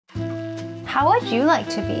How would you like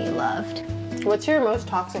to be loved? What's your most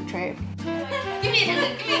toxic trait? Give me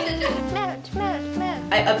attention. Match.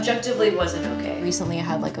 I objectively wasn't okay. Recently I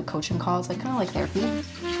had like a coaching call. It's like kind of like therapy.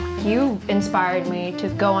 You inspired me to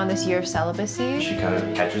go on this year of celibacy. She kind of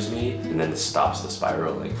catches me and then stops the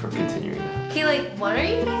spiraling from continuing. He like, when are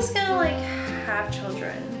you guys gonna like have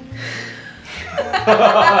children?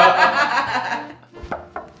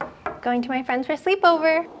 Going to my friends for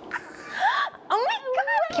sleepover. Oh my god!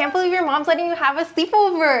 I can't believe your mom's letting you have a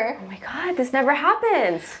sleepover. Oh my god, this never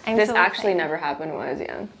happens. This so actually excited. never happened when I was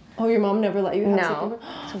young. Oh, your mom never let you have No.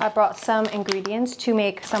 sleepover? I brought some ingredients to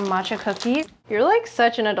make some matcha cookies. You're like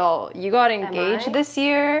such an adult. You got engaged I? this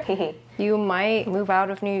year. You might move out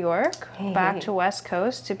of New York, back to West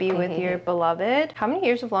Coast to be with your beloved. How many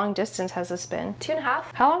years of long distance has this been? 2.5.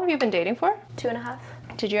 How long have you been dating for? 2.5.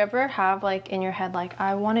 Did you ever have like in your head like,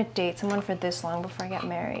 I want to date someone for this long before I get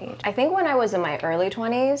married? I think when I was in my early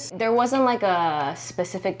 20s, there wasn't like a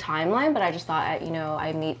specific timeline, but I just thought, you know,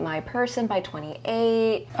 I meet my person by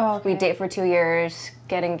 28. Oh, okay. We date for 2 years,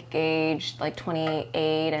 get engaged like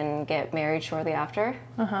 28 and get married shortly after.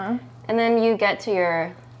 And then you get to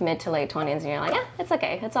your mid to late 20s and you're like, yeah, it's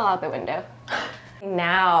okay. It's all out the window.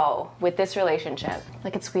 Now, with this relationship,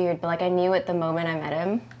 like it's weird, but like I knew it the moment I met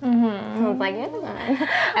him. I was like, you're the one.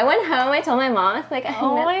 I went home, I told my mom, I was like, I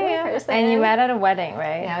met my person. And you met at a wedding,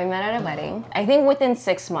 right? Yeah, we met at a wedding. I think within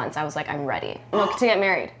 6 months, I was like, I'm ready. No, to get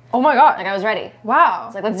married. Oh my god. Like I was ready. I Wow.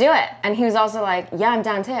 was like, let's do it. And he was also like, yeah, I'm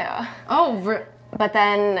down too. Oh, But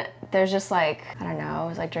then there's just like, I don't know, it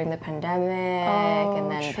was like during the pandemic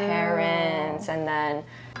and then true. parents and then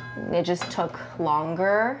it just took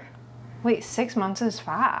longer. wait, 6 months is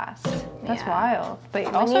fast. That's Yeah. wild. But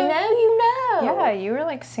When also, you know. yeah, you were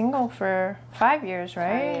like single for 5 years,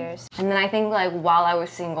 right? 5 years. And then I think like while I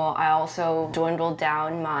was single, I also dwindled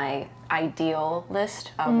down my ideal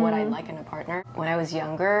list of what I'd like in a partner. When I was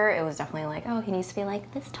younger, it was definitely like, oh, he needs to be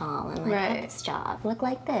like this tall and like have this job, look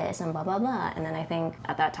like this and blah, blah, blah. And then I think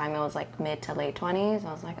at that time it was like mid to late 20s.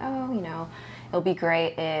 I was like, oh, you know, it'll be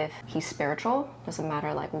great if he's spiritual. Doesn't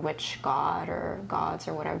matter like which god or gods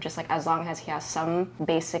or whatever, just like as long as he has some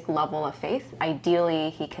basic level of faith. Ideally,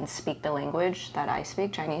 he can speak the language that I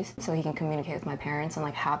speak, Chinese, so he can communicate with my parents and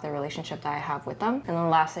like have the relationship that I have with them. And then the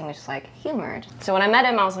last thing is just like humor. So when I met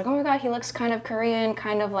him, I was like, oh my god, he looks kind of Korean,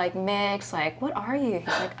 kind of like mixed, like, what are you? He's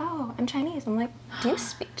like, oh, I'm Chinese. I'm like, do you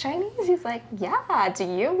speak Chinese? He's like, yeah, do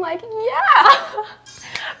you? I'm like, yeah.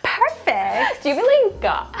 Perfect. Do you believe in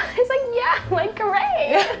God? He's like, yeah. I'm like,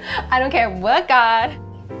 great. I don't care what god.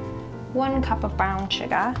 1 cup of brown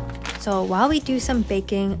sugar. So while we do some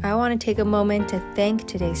baking, I want to take a moment to thank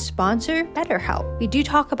today's sponsor, BetterHelp. We do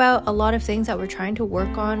talk about a lot of things that we're trying to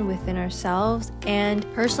work on within ourselves, and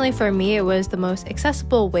personally for me, it was the most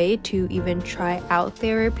accessible way to even try out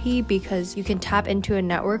therapy because you can tap into a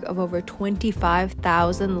network of over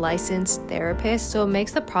 25,000 licensed therapists, so it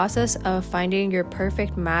makes the process of finding your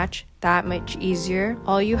perfect match that much easier.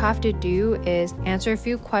 All you have to do is answer a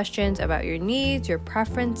few questions about your needs, your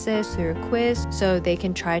preferences through a quiz, so they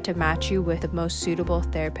can try to match you with the most suitable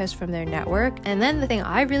therapist from their network. And then the thing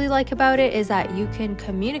I really like about it is that you can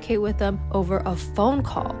communicate with them over a phone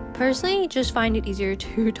call. Personally, just find it easier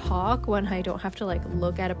to talk when I don't have to like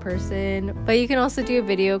look at a person, but you can also do a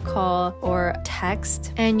video call or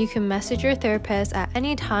text, and you can message your therapist at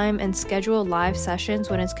any time and schedule live sessions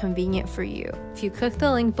when it's convenient for you. If you click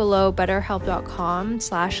the link below,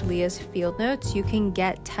 betterhelp.com/Leah's field notes, you can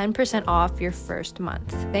get 10% off your first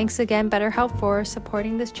month. Thanks again, BetterHelp, for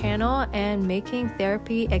supporting this channel and making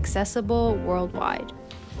therapy accessible worldwide.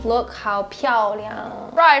 Look how 漂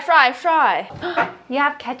亮. Fry. You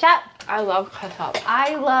have ketchup? I love ketchup.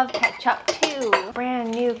 I love ketchup too.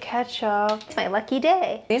 Brand new ketchup. It's my lucky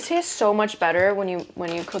day. These taste so much better when you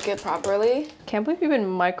cook it properly. Can't believe you've been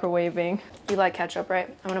microwaving. You like ketchup, right?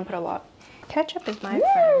 I'm gonna put a lot. Ketchup is my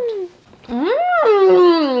friend.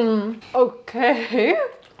 Okay.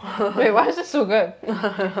 Wait, why is this so good?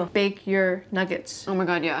 Bake your nuggets. Oh my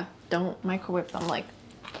god, yeah. Don't microwave them. Like,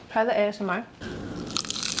 try the ASMR.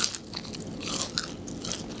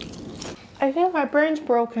 I think my brain's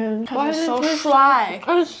broken. Why is it so dry?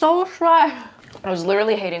 It's so dry. I was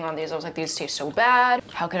literally hating on these. I was like, these taste so bad.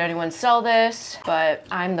 How could anyone sell this? But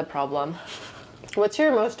I'm the problem. What's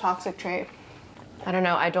your most toxic trait? I don't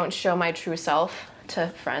know. I don't show my true self to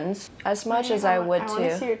friends as much as I would I want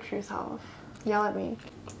to see to. your true self. Yell at me.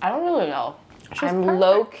 I don't really know. I'm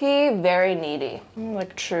low-key very needy.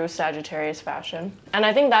 Like true Sagittarius fashion. And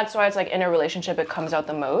I think that's why it's like in a relationship it comes out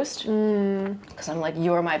the most. Because I'm like,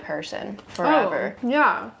 you're my person forever. Oh,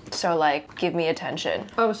 yeah. So like, give me attention.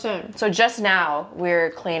 Oh, same. So just now,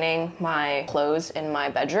 we're cleaning my clothes in my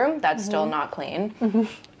bedroom. That's still not clean.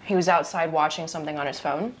 He was outside watching something on his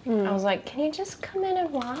phone. I was like, can you just come in and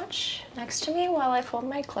watch next to me while I fold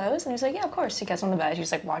my clothes? And he's like, yeah, of course. He gets on the bed,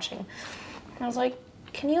 he's like watching. And I was like,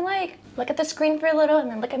 can you like look at the screen for a little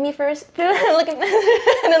and then look at me first? Look at,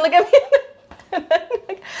 and then look at me.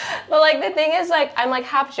 But like the thing is like, I'm like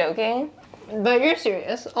half joking. But you're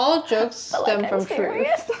serious. All jokes stem from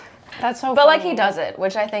truth. That's so But like he does it,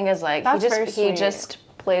 which I think is like, That's he just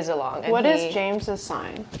plays along. And What is James's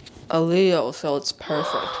sign? A Leo, so it's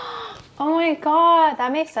perfect. Oh my god,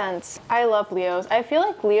 that makes sense. I love Leos. I feel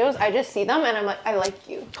like Leos, I just see them and I'm like, I like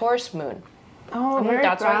you. Taurus moon. Oh, I think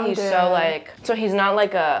that's why he's so like, so he's not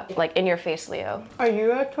like a, like in your face Leo. Are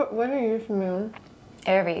you a what are you from moon?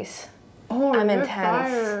 Aries. Oh, I'm you're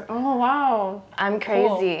intense. fire. Oh, wow. I'm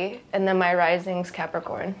crazy. And then my rising's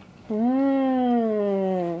Capricorn.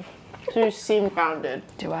 So you seem grounded.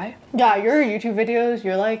 Do I? Yeah, your YouTube videos,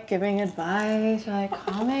 you're like giving advice, you're like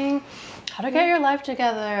calming, how to get your life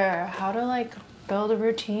together, how to like build a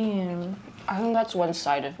routine. I think that's one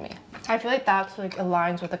side of me. I feel like that's like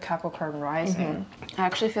aligns with the Capricorn rising. I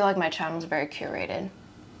actually feel like my channel's very curated.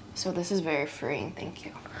 So this is very freeing, thank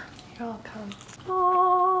you. You're welcome.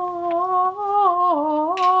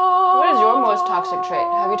 What is your most toxic trait?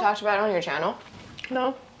 Have you talked about it on your channel?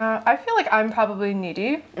 No. I feel like I'm probably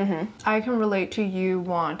needy. I can relate to you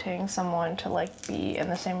wanting someone to like be in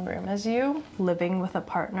the same room as you, living with a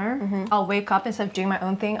partner. I'll wake up instead of doing my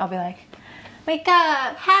own thing. I'll be like, wake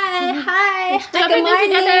up, hi,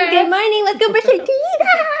 good morning, let's go brush your teeth.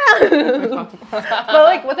 But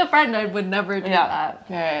like with a friend, I would never do that.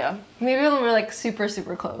 Yeah. Maybe when we're like super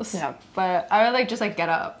close. Yeah. But I would like just like get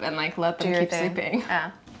up and like let them keep sleeping. Yeah.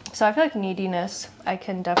 So I feel like neediness, I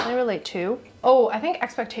can definitely relate to. Oh, I think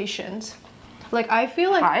expectations. Like I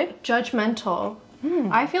feel like judgmental.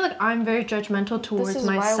 I feel like I'm very judgmental towards This is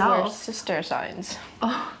myself. why we're sister signs.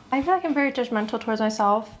 Oh, I feel like I'm very judgmental towards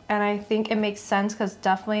myself, and I think it makes sense because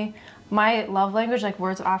definitely my love language, like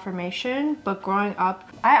words of affirmation, but growing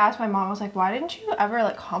up, I asked my mom, I was like, why didn't you ever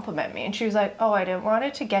like compliment me? And she was like, oh, I didn't want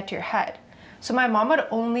it to get to your head. So my mom would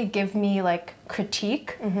only give me like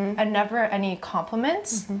critique and never any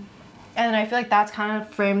compliments. And I feel like that's kind of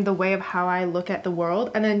framed the way of how I look at the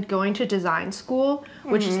world. And then going to design school,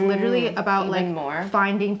 which is literally about like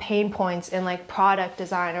finding pain points in like product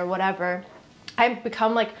design or whatever. I've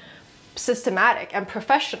become like systematic and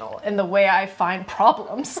professional in the way I find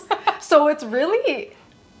problems. So it's really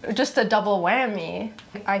just a double whammy.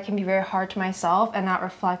 I can be very hard to myself, and that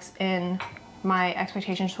reflects in my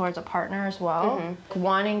expectations towards a partner as well.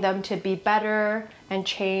 Wanting them to be better and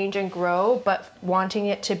change and grow, but wanting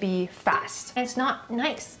it to be fast. And it's not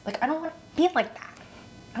nice. Like, I don't want to be like that.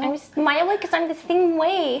 I'm smiling because I'm the same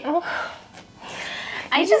way. Oh.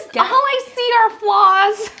 All I see are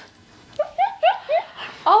flaws.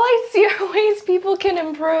 All I see are ways people can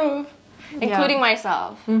improve, including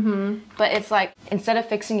myself. But it's like, instead of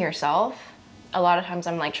fixing yourself, a lot of times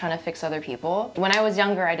I'm like trying to fix other people. When I was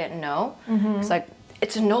younger, I didn't know. It's like,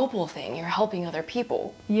 it's a noble thing. You're helping other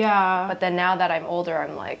people. Yeah. But then now that I'm older,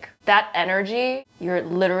 I'm like, that energy, you're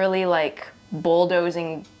literally like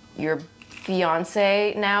bulldozing your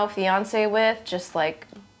fiance with, just like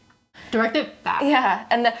direct it back. Yeah,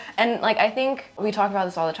 and like I think we talk about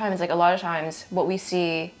this all the time. It's like a lot of times what we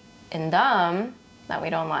see in them that we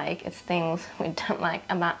don't like, it's things we don't like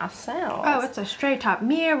about ourselves. Oh, it's a straight up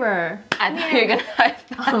mirror. I thought you were gonna high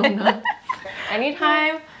five. Oh no.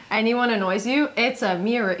 Anytime anyone annoys you, it's a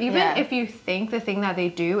mirror. Even if you think the thing that they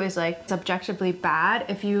do is like subjectively bad,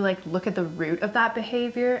 if you like look at the root of that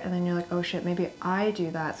behavior and then you're like, oh shit, maybe I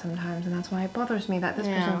do that sometimes and that's why it bothers me that this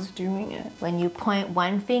person's doing it. When you point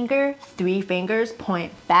one finger, 3 fingers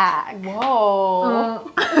point back. Whoa.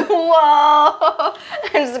 Whoa.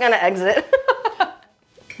 I'm just gonna exit.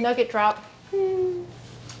 Nugget drop.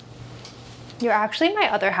 You're actually my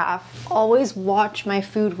other half. Always watch my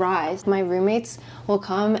food rise. My roommates will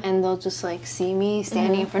come and they'll just like see me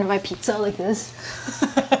standing in front of my pizza like this.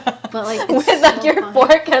 But like with like your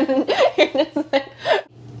fork and you're just like,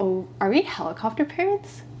 oh, are we helicopter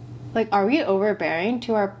parents? Like, are we overbearing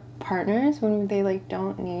to our partners when they like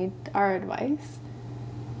don't need our advice?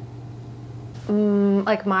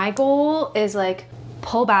 Like my goal is like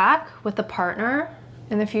pull back with the partner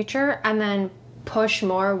in the future and then push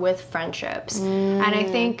more with friendships. And I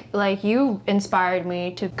think like you inspired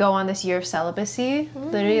me to go on this year of celibacy.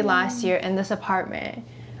 Literally last year in this apartment,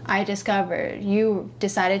 I discovered you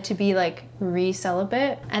decided to be like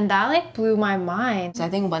re-celibate, and that like blew my mind. I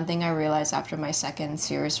think one thing I realized after my second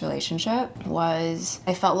serious relationship was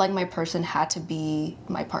I felt like my person had to be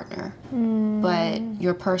my partner. But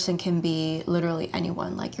your person can be literally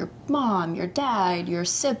anyone, like your mom, your dad, your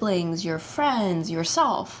siblings, your friends,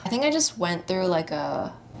 yourself. I think I just went through like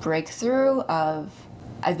a breakthrough of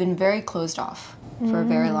I've been very closed off for a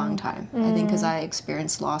very long time. I think because I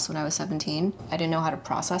experienced loss when I was 17. I didn't know how to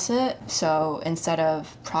process it. So instead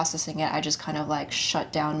of processing it, I just kind of like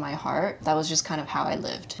shut down my heart. That was just kind of how I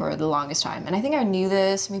lived for the longest time. And I think I knew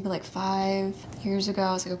this maybe like 5 years ago.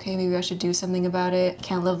 I was like, okay, maybe I should do something about it.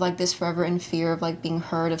 Can't live like this forever in fear of like being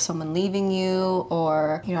hurt of someone leaving you.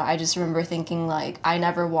 Or, you know, I just remember thinking like, I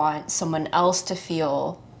never want someone else to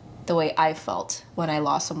feel the way I felt when I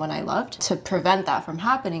lost someone I loved. To prevent that from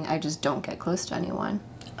happening, I just don't get close to anyone.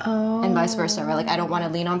 Oh. And vice versa, right? Like I don't want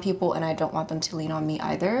to lean on people and I don't want them to lean on me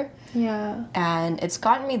either. Yeah. And it's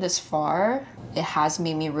gotten me this far. It has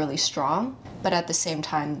made me really strong. But at the same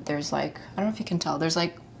time, there's like, I don't know if you can tell, there's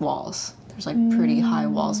like walls. There's like pretty high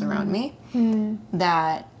walls around me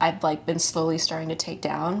that I've like been slowly starting to take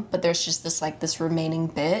down. But there's just this like this remaining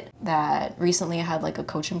bit that recently I had like a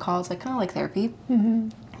coaching call. It's like kind of like therapy.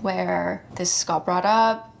 Where this got brought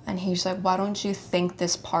up and he's like, why don't you think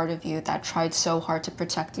this part of you that tried so hard to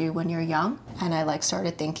protect you when you're young? And I like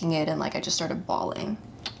started thinking it and like I just started bawling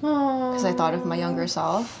because I thought of my younger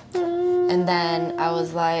self. And then I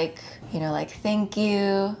was like, you know, like, thank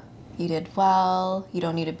you. You did well. You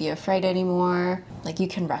don't need to be afraid anymore. Like, you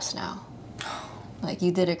can rest now. Like,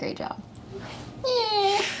 you did a great job.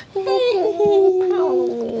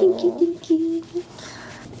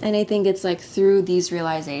 And I think it's like through these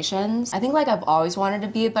realizations, I think like I've always wanted to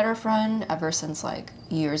be a better friend ever since like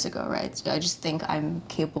years ago, right? I just think I'm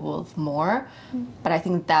capable of more, but I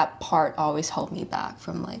think that part always held me back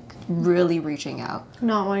from like really reaching out.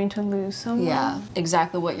 Not wanting to lose someone. Yeah,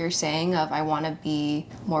 exactly what you're saying of I want to be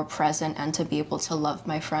more present and to be able to love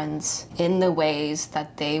my friends in the ways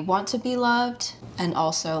that they want to be loved and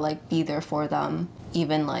also like be there for them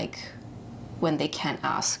even like when they can't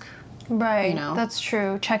ask. Right, you know? That's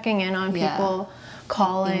true. Checking in on people,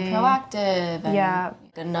 calling. Being proactive. And yeah.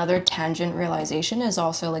 Another tangent realization is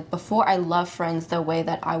also like before I loved friends the way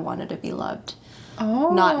that I wanted to be loved.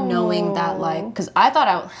 Oh. Not knowing that like, because I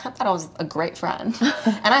thought I was a great friend,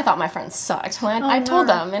 and I thought my friends sucked. When I told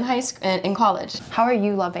them in high school, in college. How are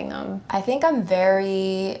you loving them? I think I'm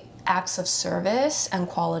very acts of service and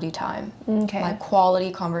quality time. Okay. Like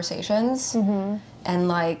quality conversations. And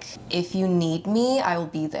like, if you need me, I will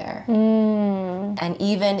be there. And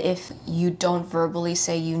even if you don't verbally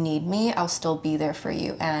say you need me, I'll still be there for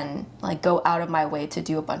you and like go out of my way to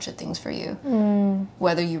do a bunch of things for you,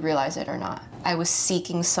 whether you realize it or not. I was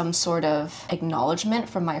seeking some sort of acknowledgement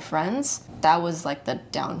from my friends. That was like the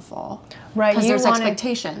downfall. Right, because there's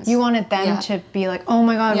expectations. You wanted them to be like, oh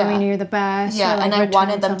my God, Rowena, you're the best. Yeah, or, like, and I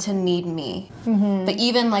wanted them to need me. But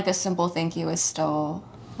even like a simple thank you is still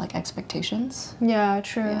like expectations. Yeah,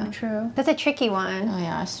 true. That's a tricky one. Oh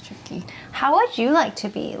yeah, it's tricky. How would you like to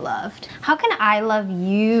be loved? How can I love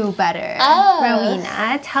you better?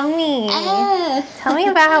 Rowena, tell me. Tell me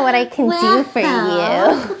about what I can do for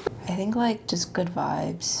you. I think like just good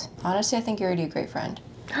vibes. Honestly, I think you're already a great friend.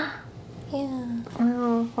 Yeah.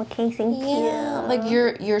 Oh, okay, thank you. Like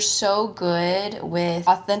you're so good with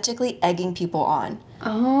authentically egging people on.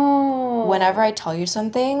 Oh. Whenever I tell you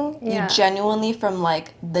something, you genuinely from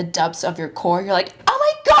like the depths of your core, you're like, oh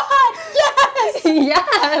my God, yes!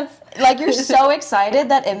 Yes! Like you're so excited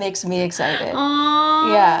that it makes me excited.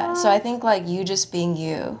 Aww. Yeah, so I think like you just being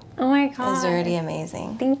you Oh my God. is already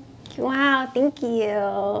amazing. Thank you. Wow, thank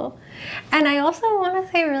you. And I also want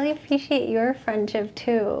to say I really appreciate your friendship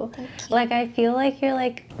too. Thank you. Like I feel like you're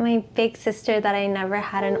like my big sister that I never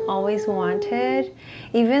had and always wanted.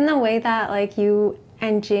 Even the way that like you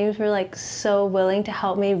and James were like so willing to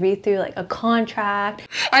help me read through like a contract.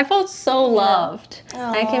 I felt so loved.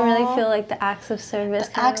 I can really feel like the acts of service.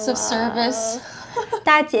 Acts of service.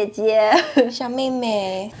 大姐姐. 小妹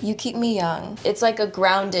妹, you keep me young. It's like a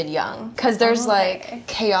grounded young. Because there's like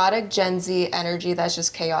chaotic Gen Z energy that's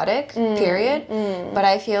just chaotic, period. But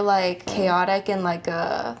I feel like chaotic in like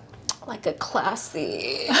a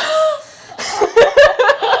classy...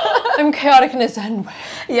 I'm chaotic in a zen way.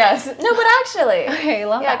 Yes. No, but actually. Okay,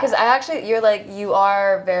 love that. because you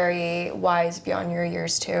are very wise beyond your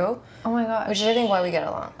years too. Oh my gosh. Which is I think why we get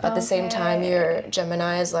along. At the same time, your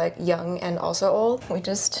Gemini is like young and also old. We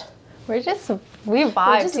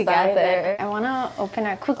vibe together. I want to open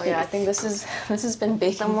our cookies. Oh yeah, I think this has been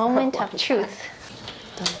baking. The moment of truth.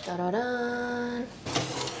 Dun, dun, dun, dun.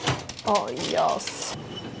 Oh yes.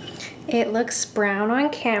 It looks brown on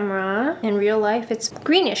camera. In real life, it's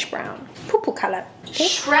greenish brown. Poo-poo color. Okay.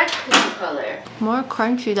 Shrek poo color. More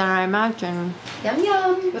crunchy than I imagined. Yum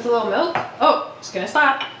yum. With a little milk. Oh, it's gonna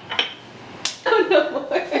stop. Oh, no more.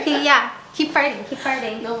 Okay, yeah. Keep farting, keep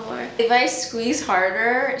farting. No more. If I squeeze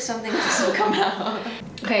harder, something else will come out.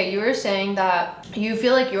 Okay, you were saying that you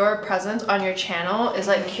feel like your presence on your channel is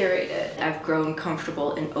like curated. I've grown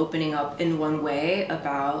comfortable in opening up in one way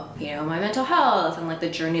about, you know, my mental health and like the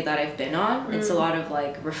journey that I've been on. It's a lot of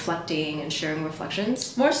like reflecting and sharing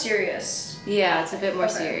reflections. More serious. Yeah, it's a bit more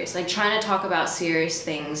serious. Like trying to talk about serious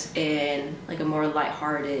things in like a more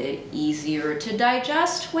lighthearted, easier to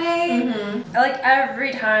digest way. Like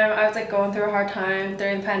every time I was like going through a hard time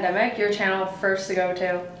during the pandemic, your channel first to go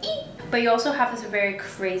to. But you also have this very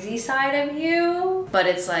crazy side of you. But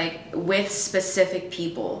it's like with specific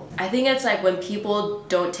people. I think it's like when people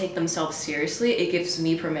don't take themselves seriously, it gives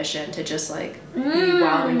me permission to just like be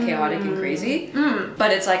wild and chaotic and crazy.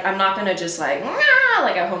 But it's like I'm not gonna just like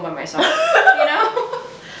at home by myself, you know?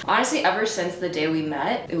 Honestly, ever since the day we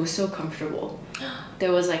met, it was so comfortable.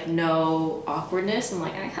 There was like no awkwardness. I'm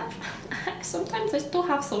like, sometimes I still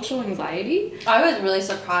have social anxiety. I was really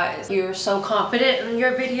surprised. You're so confident in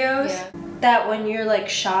your videos that when you're like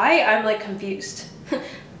shy, I'm like confused.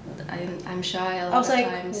 I'm shy a lot I was of like,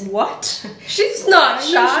 times. what? She's not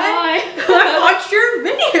shy. I watched your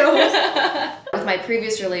videos. With my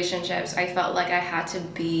previous relationships, I felt like I had to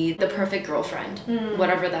be the perfect girlfriend,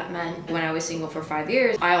 whatever that meant. When I was single for 5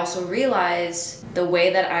 years, I also realized the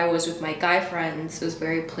way that I was with my guy friends was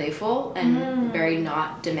very playful and very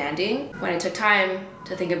not demanding. When I took time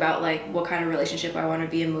to think about like what kind of relationship I want to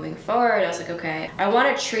be in moving forward, I was like, okay, I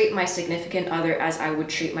want to treat my significant other as I would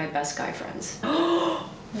treat my best guy friends.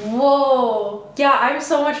 Whoa. Yeah, I'm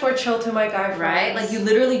so much more chill to my guy friends. Right? Like you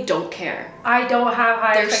literally don't care. I don't have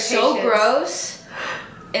high They're expectations. so gross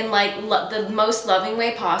in like the most loving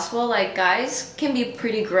way possible. Like guys can be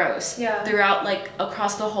pretty gross throughout like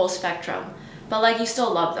across the whole spectrum. But like you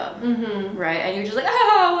still love them, right? And you're just like,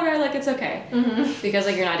 whatever, like it's okay. Because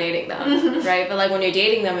like you're not dating them, right? But like when you're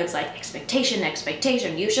dating them, it's like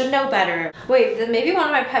expectation, you should know better. Wait, then maybe one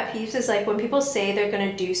of my pet peeves is like when people say they're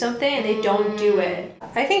gonna do something and they don't do it.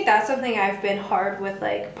 I think that's something I've been hard with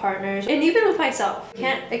like partners and even with myself. We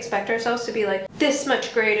can't expect ourselves to be like this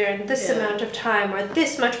much greater in this amount of time or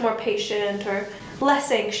this much more patient or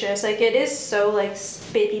less anxious. Like it is so like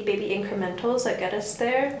baby incrementals that get us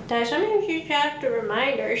there. That sometimes you just have to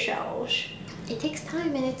remind ourselves. It takes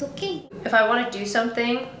time and it's okay. If I want to do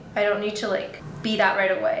something, I don't need to like be that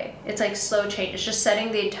right away. It's like slow change. It's just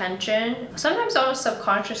setting the intention. Sometimes almost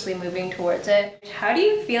subconsciously moving towards it. How do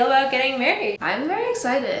you feel about getting married? I'm very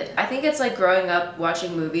excited. I think it's like growing up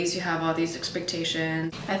watching movies, you have all these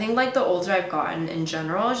expectations. I think like the older I've gotten in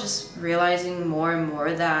general, just realizing more and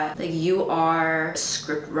more that like you are a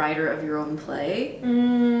script writer of your own play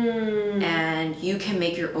and you can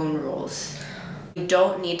make your own rules. You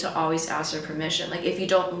don't need to always ask for permission. Like if you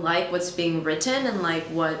don't like what's being written and like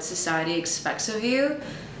what society expects of you,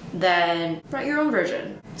 then write your own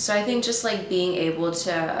version. So I think just like being able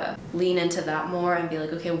to lean into that more and be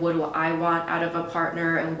like, okay, what do I want out of a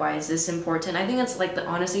partner and why is this important? I think it's like the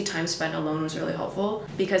honestly time spent alone was really helpful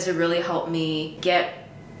because it really helped me get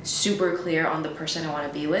super clear on the person I want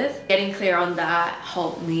to be with. Getting clear on that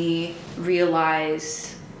helped me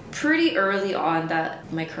realize pretty early on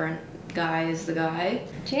that my current guy is the guy.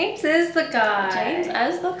 James is the guy. James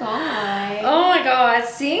is the guy. Oh my god,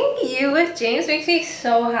 seeing you with James makes me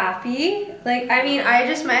so happy. Like, I mean, I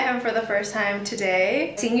just met him for the first time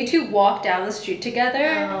today. Seeing you two walk down the street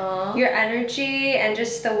together, your energy and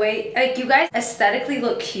just the way, like you guys aesthetically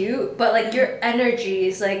look cute, but like your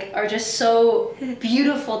energies like are just so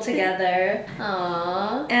beautiful together.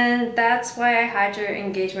 Aww. And that's why I had your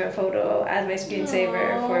engagement photo as my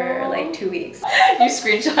screensaver for like 2 weeks. You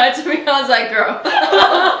screenshot to me, I was like, girl.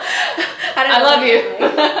 I love you.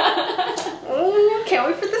 Oh, can't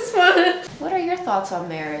wait for this one. What are your thoughts on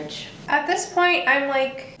marriage? At this point, I'm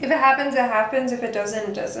like, if it happens, it happens. If it doesn't,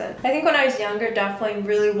 it doesn't. I think when I was younger, definitely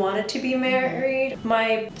really wanted to be married.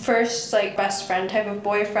 My first like best friend type of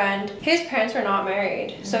boyfriend, his parents were not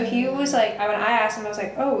married. So he was like, when I asked him, I was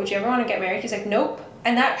like, oh, would you ever want to get married? He's like, nope.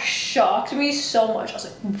 And that shocked me so much. I was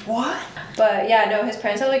like, what? But yeah, no, his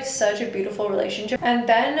parents have like such a beautiful relationship. And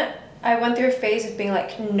then I went through a phase of being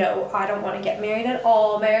like, no, I don't want to get married at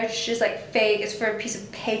all. Marriage is just like fake. It's for a piece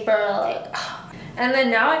of paper. Like, and then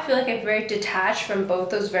now I feel like I'm very detached from both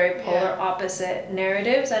those very polar opposite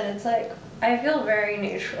narratives. And it's like, I feel very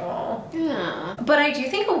neutral. Yeah. But I do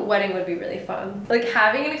think a wedding would be really fun. Like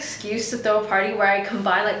having an excuse to throw a party where I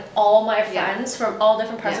combine like all my friends from all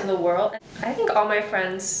different parts of the world. I think all my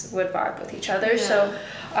friends would vibe with each other. So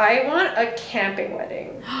I want a camping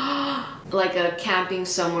wedding. Like a camping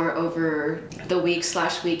somewhere over the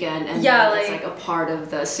week/weekend, and then it's like a part of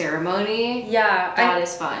the ceremony. Yeah. That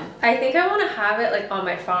is fun. I think I want to have it like on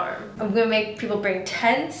my farm. I'm gonna make people bring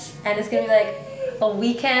tents, and it's gonna be like a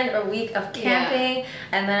weekend or week of camping,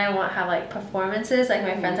 and then I want to have like performances, like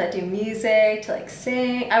my friends that do music to like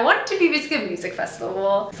sing. I want it to be basically a music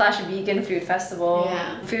festival / vegan food festival.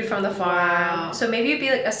 Food from the farm. So maybe it'd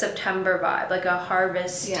be like a September vibe, like a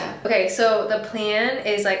harvest. Okay, so the plan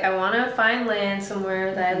is like I want to find land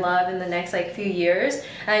somewhere that I love in the next like few years,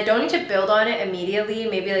 and I don't need to build on it immediately.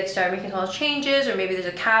 Maybe like start making small changes, or maybe there's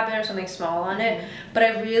a cabin or something small on it. But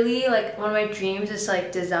I really like, one of my dreams is to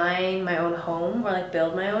like design my own home, or like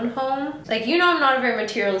build my own home. Like, you know, I'm not a very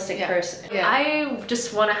materialistic person. I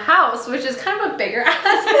just want a house, which is kind of a bigger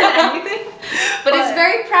ask than anything. But it's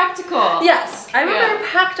very practical. Yes, I'm a very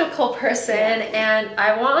practical person, and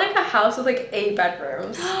I want like a house with like 8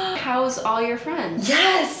 bedrooms. House all your friends.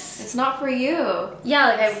 Yes! It's not for you. Yeah,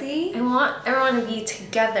 like I want everyone to be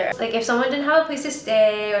together. Like if someone didn't have a place to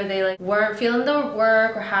stay, or they like weren't feeling the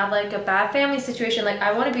work, or had like a bad family situation, like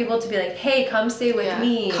I want to be able to be like, hey, come stay with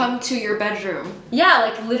me. Come to your bedroom. Yeah,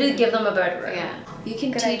 like literally give them a bedroom. Yeah. You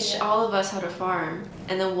can teach all of us how to farm,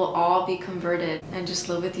 and then we'll all be converted and just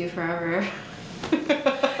live with you forever.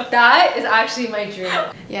 That is actually my dream.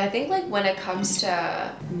 Yeah, I think like when it comes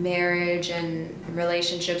to marriage and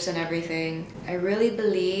relationships and everything, I really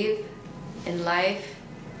believe in life,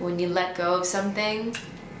 when you let go of something,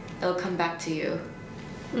 it'll come back to you.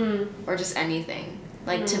 Or just anything.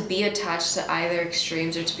 Like to be attached to either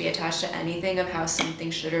extremes, or to be attached to anything of how something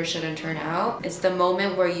should or shouldn't turn out. It's the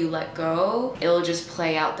moment where you let go, it'll just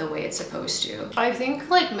play out the way it's supposed to. I think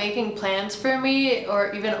like making plans for me,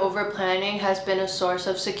 or even over planning, has been a source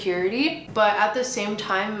of security. But at the same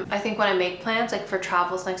time, I think when I make plans like for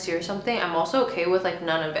travels next year or something, I'm also okay with like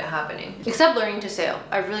none of it happening. Except learning to sail.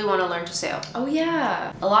 I really want to learn to sail. Oh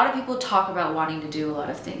yeah. A lot of people talk about wanting to do a lot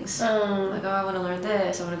of things. Like, oh, I want to learn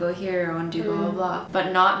this, I want to go here, I want to do blah blah blah.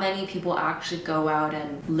 But not many people actually go out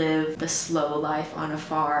and live the slow life on a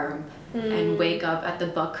farm and wake up at the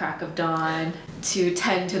butt crack of dawn to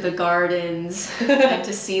tend to the gardens and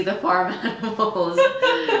to see the farm animals.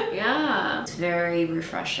 Yeah, it's very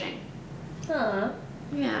refreshing.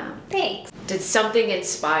 Yeah. Thanks. Did something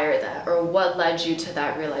inspire that, or what led you to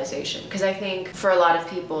that realization? Because I think for a lot of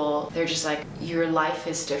people, they're just like, your life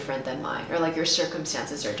is different than mine, or like your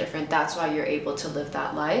circumstances are different. That's why you're able to live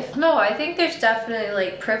that life. No, I think there's definitely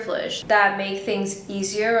like privilege that make things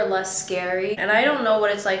easier or less scary. And I don't know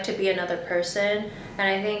what it's like to be another person. And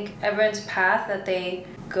I think everyone's path that they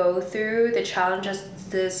go through, the challenges,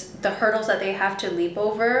 the hurdles that they have to leap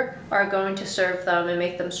over, are going to serve them and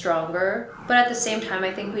make them stronger. But at the same time,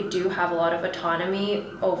 I think we do have a lot of autonomy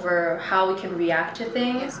over how we can react to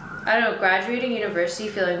things. I don't know, graduating university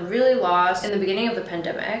feeling really lost in the beginning of the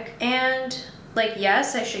pandemic, and like,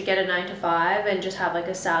 yes, I should get a 9-to-5 and just have like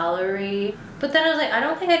a salary. But then I was like, I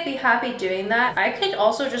don't think I'd be happy doing that. I could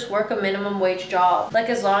also just work a minimum wage job. Like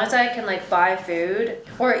as long as I can like buy food,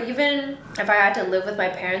 or even if I had to live with my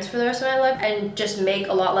parents for the rest of my life and just make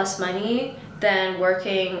a lot less money than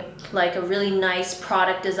working like a really nice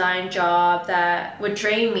product design job that would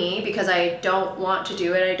drain me because I don't want to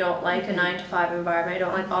do it. I don't like a 9-to-5 environment. I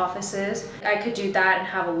don't like offices. I could do that and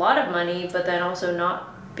have a lot of money, but then also not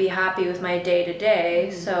be happy with my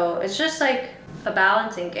day-to-day. So it's just like a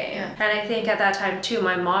balancing game. And I think at that time too,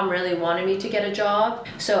 my mom really wanted me to get a job.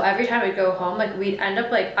 So every time I'd go home, like we'd end up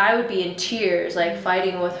like, I would be in tears, like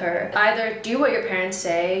fighting with her. Either do what your parents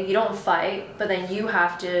say, you don't fight, but then you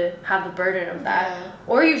have to have the burden of that.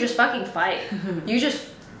 Or you just fucking fight.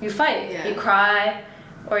 You fight. You cry,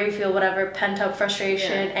 or you feel whatever pent up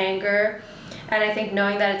frustration, anger. And I think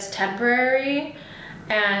knowing that it's temporary.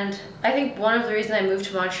 And I think one of the reasons I moved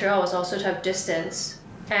to Montreal was also to have distance.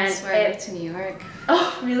 And that's where I moved to New York.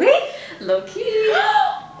 Oh, really? Low-key.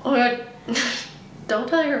 Oh my god. Don't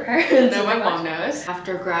tell your parents. No, my mom knows.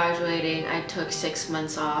 After graduating, I took 6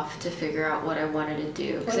 months off to figure out what I wanted to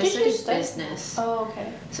do. Because I studied business. Oh,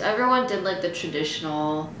 okay. So everyone did like the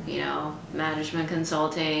traditional, you know, management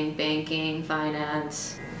consulting, banking,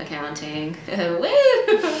 finance. accounting. Woo!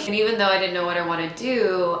 And even though I didn't know what I want to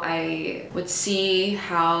do, I would see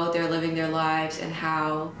how they're living their lives and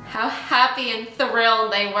how happy and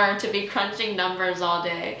thrilled they were to be crunching numbers all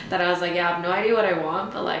day. That I was like, yeah, I have no idea what I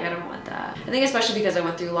want, but like, I don't want that. I think especially because I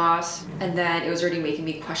went through loss, and then it was already making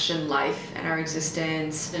me question life and our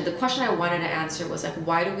existence. And the question I wanted to answer was like,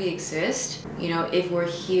 why do we exist? You know, if we're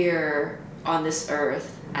here on this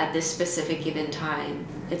earth at this specific given time,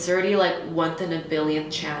 it's already like 1 in a billion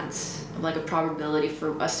chance, like a probability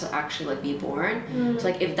for us to actually like be born. So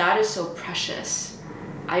like, if that is so precious,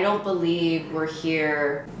 I don't believe we're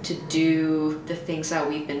here to do the things that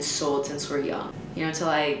we've been sold since we're young. You know, to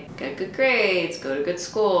like get good grades, go to good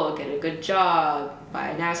school, get a good job, buy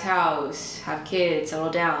a nice house, have kids, settle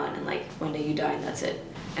down, and like one day you die and that's it.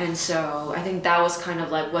 And so I think that was kind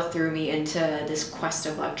of like what threw me into this quest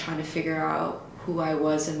of like trying to figure out who I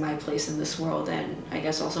was and my place in this world, and I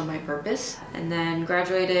guess also my purpose. And then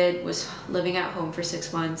graduated, was living at home for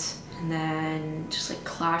 6 months, and then just like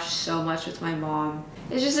clashed so much with my mom.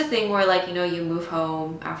 It's just a thing where like, you know, you move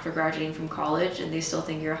home after graduating from college and they still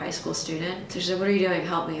think you're a high school student. So she's like, what are you doing?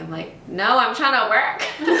 Help me. I'm like, no, I'm trying to work.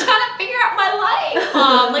 I'm trying to figure out my life,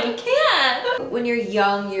 Mom. Like, I can't. When you're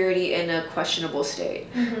young, you're already in a questionable state,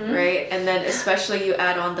 right? And then especially you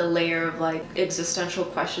add on the layer of like existential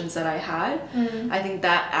questions that I had. I think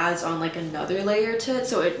that adds on like another layer to it.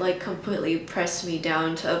 So it like completely pressed me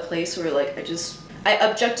down to a place where like I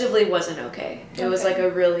objectively wasn't okay. It was like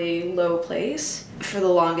a really low place. For the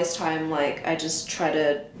longest time, like I just try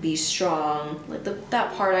to be strong. Like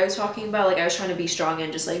that part I was talking about, like I was trying to be strong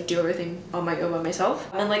and just like do everything on my own by myself.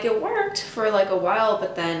 And like it worked for like a while,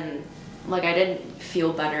 but then like I didn't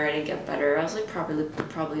feel better, I didn't get better. I was like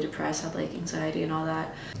probably depressed, had like anxiety and all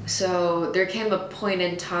that. So there came a point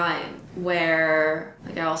in time where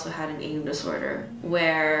like I also had an eating disorder,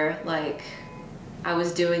 where like I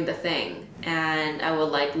was doing the thing and I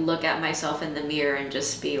would like look at myself in the mirror and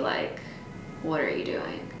just be like, what are you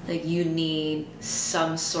doing? Like you need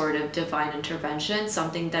some sort of divine intervention,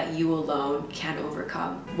 something that you alone can't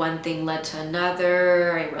overcome. One thing led to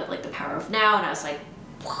another. I read like The Power of Now and I was like,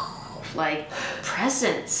 whoa, like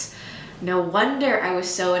presence. No wonder I was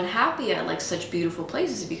so unhappy at like such beautiful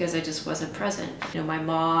places, because I just wasn't present. You know, my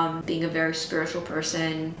mom being a very spiritual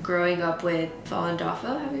person, growing up with Falun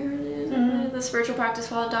Dafa, have you heard of it? The spiritual practice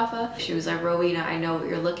Falun Dafa? She was like, Rowena, I know what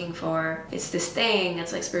you're looking for. It's this thing,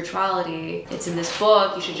 it's like spirituality. It's in this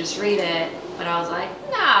book, you should just read it. But I was like,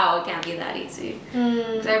 no, it can't be that easy.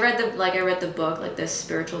 Because I read the book, like this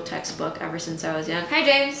spiritual textbook ever since I was young. Hi,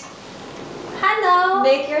 James. Hello.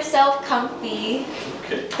 Make yourself comfy.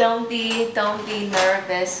 Okay. Don't be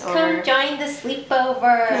nervous or Come join the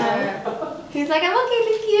sleepover. He's like, I'm okay,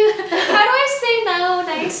 thank you. How do I say no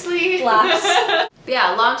nicely? Laughs.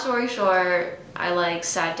 Yeah, long story short, I like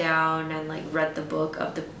sat down and like read the book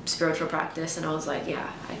of the spiritual practice, and I was like,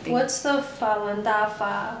 yeah, I think What's the Falun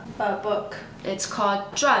Dafa book? it's called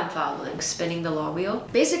转法轮, spinning the law wheel.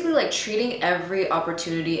 Basically like treating every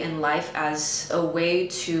opportunity in life as a way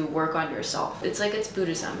to work on yourself. It's like, it's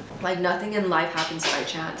Buddhism. Like nothing in life happens by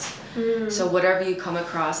chance. So whatever you come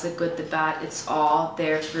across, the good, the bad, it's all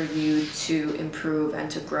there for you to improve and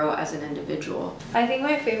to grow as an individual. I think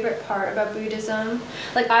my favorite part about Buddhism,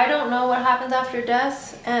 like I don't know what happens after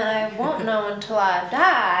death, and I won't know until I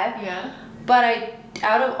die. Yeah. But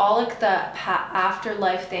out of all like the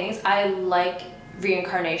afterlife things, I like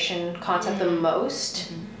reincarnation concept the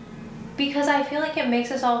most. Because I feel like it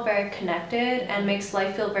makes us all very connected and makes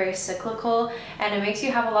life feel very cyclical, and it makes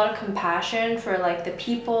you have a lot of compassion for like the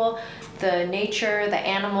people, the nature, the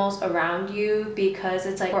animals around you, because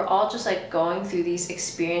it's like we're all just like going through these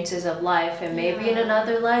experiences of life, and maybe in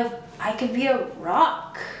another life I could be a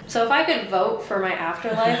rock. So if I could vote for my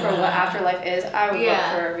afterlife or what afterlife is, I would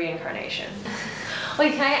vote for reincarnation.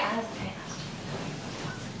 Wait, can I ask?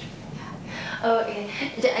 Oh, okay.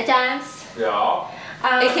 James? Yeah.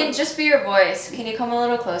 It can just be your voice. Can you come a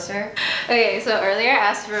little closer? Okay, so earlier I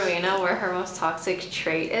asked Rowena where her most toxic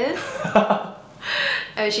trait is.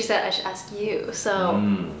 And she said I should ask you. So,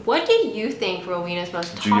 what do you think Rowena's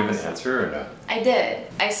most toxic? Did you give an answer or no? I did.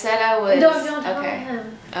 I said I was. No, don't tell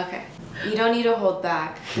him. Okay. You don't need to hold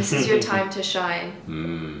back. This is your time to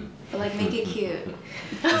shine. But like, make it cute.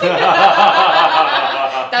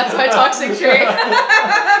 That's my toxic trait.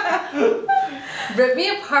 Rip me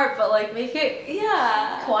apart, but like make it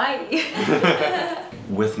kawaii.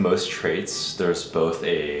 With most traits, there's both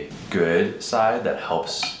a good side that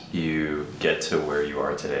helps you get to where you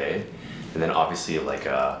are today, and then obviously like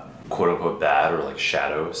a quote-unquote bad or like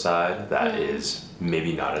shadow side that is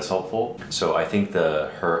maybe not as helpful. So I think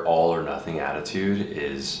the her all or nothing attitude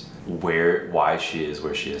is why she is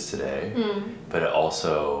where she is today, but it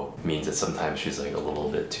also means that sometimes she's like a little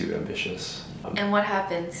bit too ambitious. And what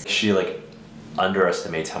happens? She like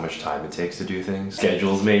underestimates how much time it takes to do things.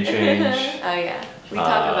 Schedules may change. Oh yeah, we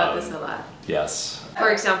talk about this a lot. Yes.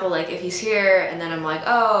 For example, like if he's here and then I'm like,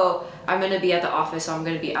 oh, I'm gonna be at the office, so I'm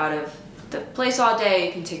gonna be out of the place all day,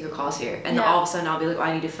 you can take your calls here. And then all of a sudden I'll be like, oh,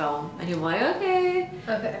 I need to film. And he'll be like, okay.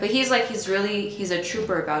 Okay. But he's like, he's a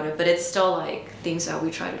trooper about it, but it's still like things that we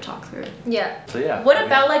try to talk through. Yeah. So yeah. What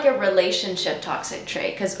about like a relationship toxic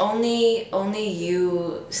trait? Because only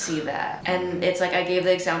you see that. And it's like I gave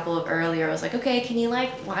the example of earlier. I was like, okay, can you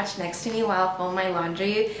like watch next to me while I fold my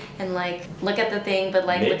laundry and like look at the thing, but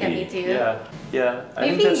like look at me too? Yeah. Yeah.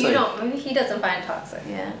 Maybe maybe he doesn't find it toxic.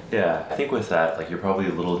 Yeah. Yeah. I think with that, like you're probably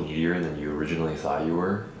a little needier than you originally thought you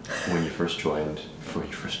were when you first joined.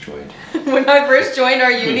 When I first joined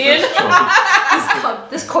our union.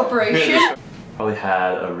 This corporation. Probably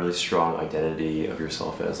had a really strong identity of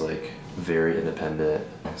yourself as like very independent.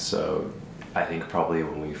 So I think probably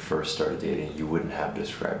when we first started dating, you wouldn't have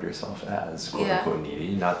described yourself as quote unquote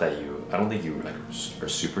needy. Not that I don't think you like are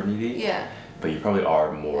super needy. Yeah. But you probably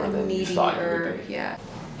are more than you thought you would be. Yeah.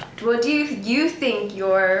 What do you think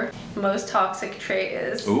your most toxic trait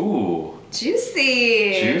is? Ooh.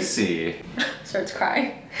 Juicy. Juicy. Starts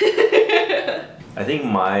crying. I think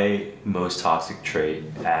my most toxic trait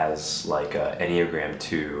as like a Enneagram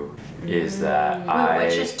 2 is that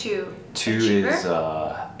Which is 2? 2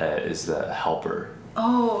 is the helper.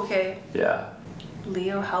 Oh, okay. Yeah.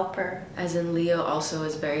 Leo helper. As in Leo also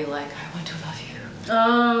is very like, I want to love you.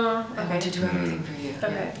 Okay. I want to do everything for you.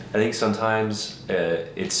 Okay. I think sometimes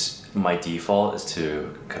it's my default is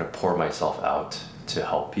to kind of pour myself out to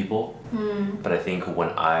help people. But I think when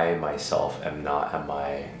I myself am not at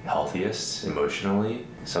my healthiest emotionally,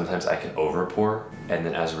 sometimes I can overpour, and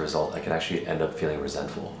then as a result, I can actually end up feeling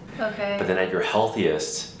resentful. Okay. But then at your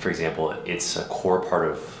healthiest, for example, it's a core part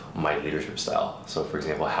of my leadership style. So for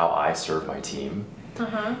example, how I serve my team,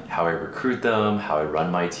 how I recruit them, how I run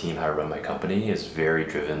my team, how I run my company is very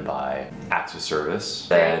driven by acts of service.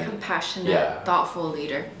 Very compassionate, thoughtful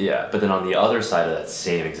leader. Yeah, but then on the other side of that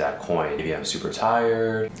same exact coin, maybe I'm super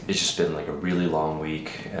tired, it's just been like a really long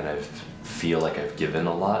week and I feel like I've given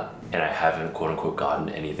a lot and I haven't quote unquote gotten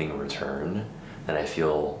anything in return, and I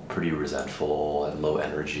feel pretty resentful and low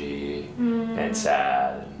energy and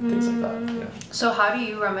sad and things like that. Yeah. So how do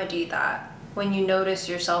you remedy that when you notice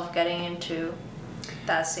yourself getting into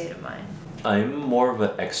that state of mind? I'm more of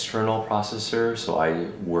an external processor, so I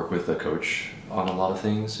work with a coach on a lot of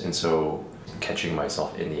things, and so catching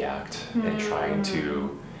myself in the act and trying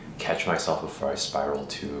to catch myself before I spiral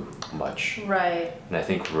too much. Right. And I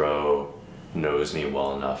think Ro knows me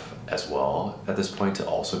well enough as well at this point to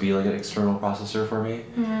also be like an external processor for me,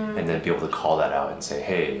 and then be able to call that out and say,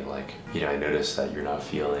 hey, like, you know, I noticed that you're not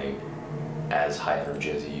feeling as high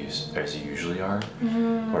energy as you usually are,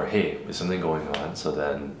 or hey, there's something going on. So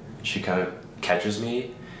then she kind of catches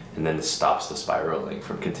me and then it stops the spiraling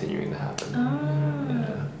from continuing to happen.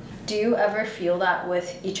 Yeah. Do you ever feel that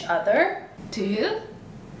with each other? Do you?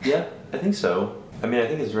 Yeah, I think so. I mean, I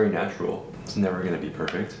think it's very natural. It's never going to be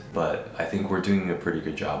perfect, but I think we're doing a pretty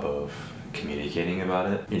good job of communicating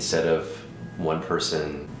about it instead of one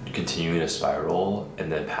person continuing to spiral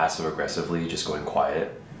and then passive aggressively just going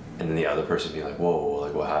quiet, and then the other person being like, whoa,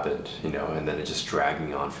 like what happened, you know, and then it just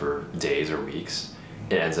dragging on for days or weeks.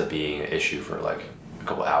 It ends up being an issue for like a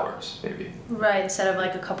couple hours, maybe. Right, instead of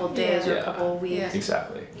like a couple days or a couple weeks. Yeah.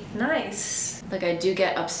 Exactly. Nice. Like I do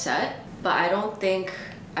get upset, but I don't think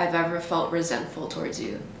I've ever felt resentful towards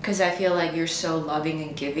you. Because I feel like you're so loving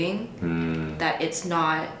and giving that it's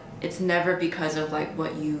never because of like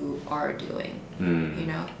what you are doing, you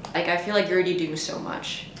know? Like I feel like you're already doing so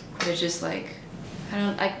much. But it's just like, I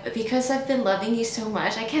don't, like, because I've been loving you so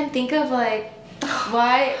much, I can't think of like,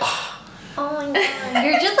 why? Oh my god,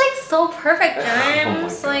 you're just like so perfect,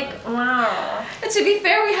 James. Like, wow. And to be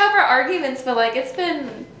fair, we have our arguments, but like it's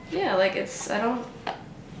been, yeah, like it's, I don't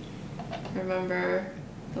remember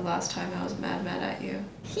the last time I was mad at you.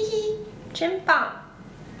 Hee Chimpa.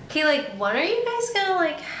 Okay, like, when are you guys gonna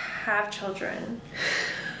like have children?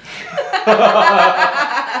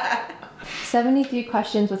 73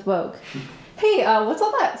 questions with Vogue. Hey, what's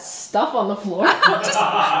all that stuff on the floor? Just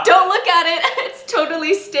don't look at it. It's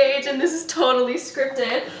totally staged and this is totally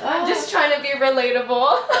scripted. I'm just trying to be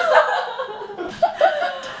relatable.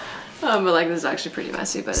 But like this is actually pretty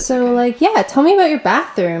messy, but it's So okay. like, yeah, tell me about your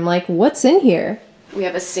bathroom. Like, what's in here? We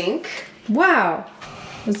have a sink. Wow.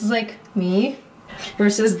 This is like me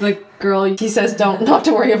versus the girl he says not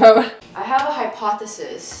to worry about. I have a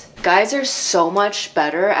hypothesis Guys are so much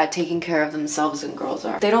better at taking care of themselves than girls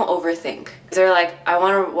are. They don't overthink. They're like, I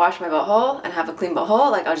want to wash my butthole and have a clean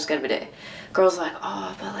butthole, like I'll just get a bidet. Girls are like,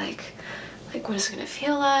 oh, but like what is it gonna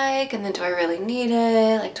feel like? And then do I really need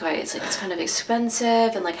it? Like it's kind of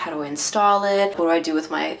expensive, and like how do I install it? What do I do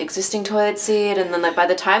with my existing toilet seat? And then like by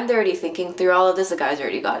the time they're already thinking through all of this, the guy's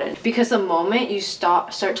already got it. Because the moment you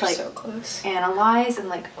start to like so close. Analyze and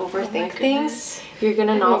like overthink things, you're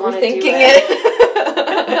gonna not want to do it.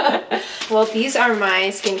 Well, these are my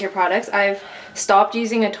skincare products. I've stopped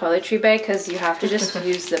using a toiletry bag because you have to just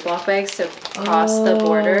use Ziploc bags to cross the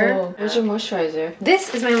border. Where's your moisturizer?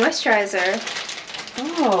 This is my moisturizer.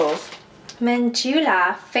 Oh.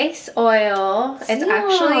 Manjula face oil. It's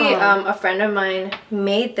actually a friend of mine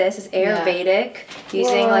made this. It's Ayurvedic,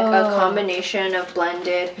 using like a combination of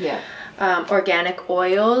blended organic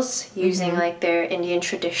oils, using like their Indian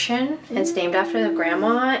tradition. It's named after the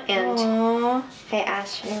grandma, and I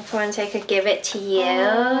asked if I could give it to you.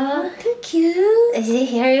 Thank you.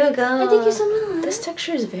 Here you go. Thank you so much. This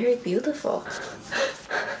texture is very beautiful.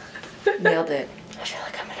 Nailed it. I feel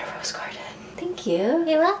like I'm in a rose garden. Thank you.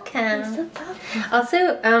 You're welcome.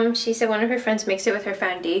 Also, she said one of her friends mixed it with her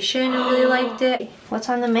foundation and really liked it. What's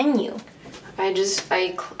on the menu?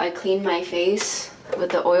 I clean my face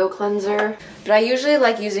with the oil cleanser, but I usually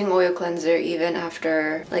like using oil cleanser even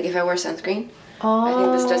after, like if I wear sunscreen. I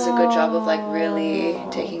think this does a good job of like really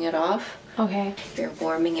taking it off. Okay. You're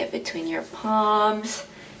warming it between your palms,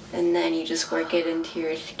 and then you just work it into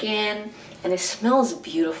your skin, and it smells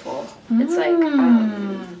beautiful. It's like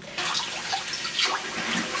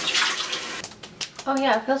oh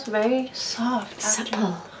yeah, it feels very soft.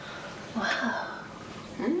 supple. Wow.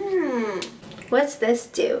 What's this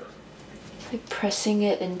do? Like pressing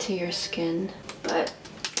it into your skin, but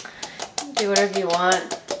do whatever you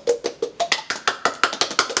want.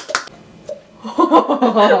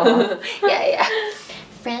 yeah.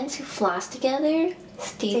 Friends who floss together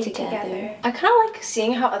stay together. I kind of like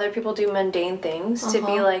seeing how other people do mundane things to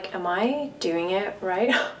be like, am I doing it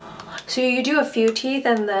right? So you do a few teeth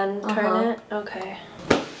and then turn it? Okay.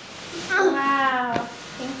 Wow.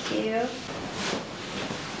 Thank you.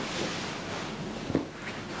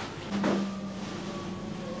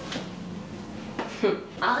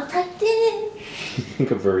 All tucked in.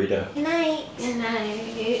 Like a burrito. Night. Good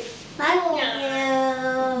night.